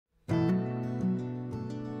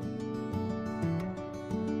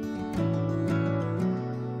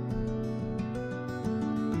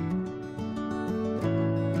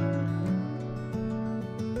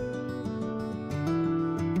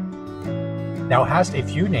Thou hast a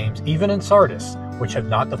few names even in Sardis, which have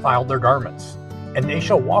not defiled their garments, and they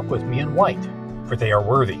shall walk with me in white, for they are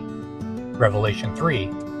worthy. Revelation 3,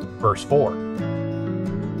 verse 4.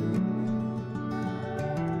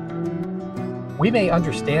 We may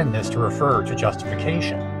understand this to refer to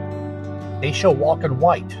justification. They shall walk in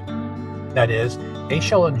white. That is, they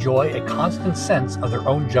shall enjoy a constant sense of their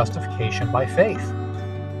own justification by faith.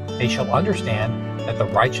 They shall understand that the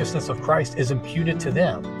righteousness of Christ is imputed to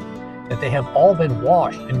them, that they have all been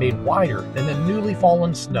washed and made whiter than the newly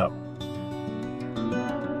fallen snow.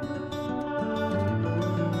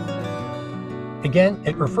 Again,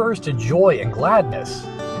 it refers to joy and gladness,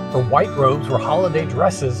 for white robes were holiday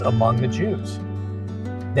dresses among the Jews.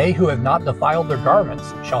 They who have not defiled their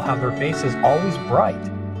garments shall have their faces always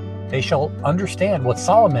bright. They shall understand what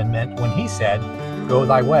Solomon meant when he said, "Go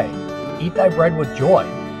thy way, eat thy bread with joy,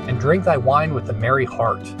 and drink thy wine with a merry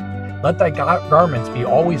heart. Let thy garments be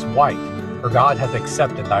always white, for God hath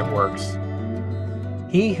accepted thy works."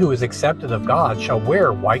 He who is accepted of God shall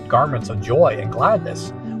wear white garments of joy and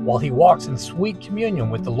gladness, while he walks in sweet communion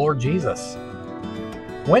with the Lord Jesus.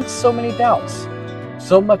 Whence so many doubts,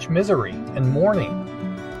 so much misery and mourning?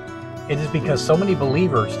 It is because so many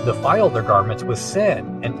believers defile their garments with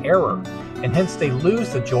sin and error, and hence they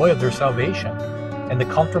lose the joy of their salvation and the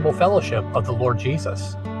comfortable fellowship of the Lord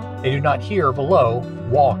Jesus. They do not here below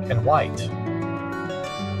walk in white.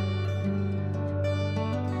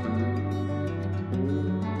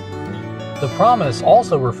 The promise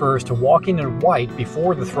also refers to walking in white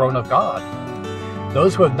before the throne of God.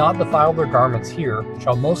 Those who have not defiled their garments here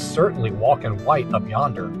shall most certainly walk in white up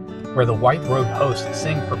yonder, where the white-robed hosts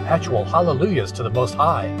sing perpetual hallelujahs to the Most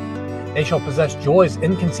High. They shall possess joys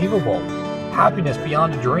inconceivable, happiness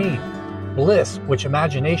beyond a dream, bliss which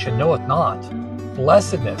imagination knoweth not,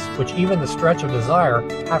 blessedness which even the stretch of desire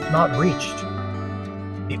hath not reached.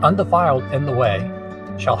 The undefiled in the way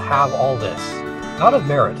shall have all this, not of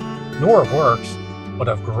merit, nor of works, but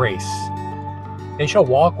of grace. They shall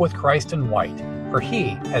walk with Christ in white, for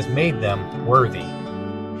he has made them worthy.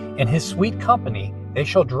 In his sweet company they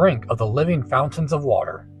shall drink of the living fountains of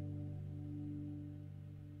water.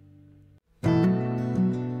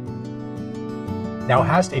 Thou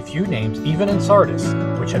hast a few names even in Sardis,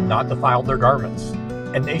 which have not defiled their garments,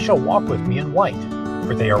 and they shall walk with me in white,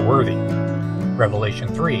 for they are worthy. Revelation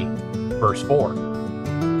 3, verse 4.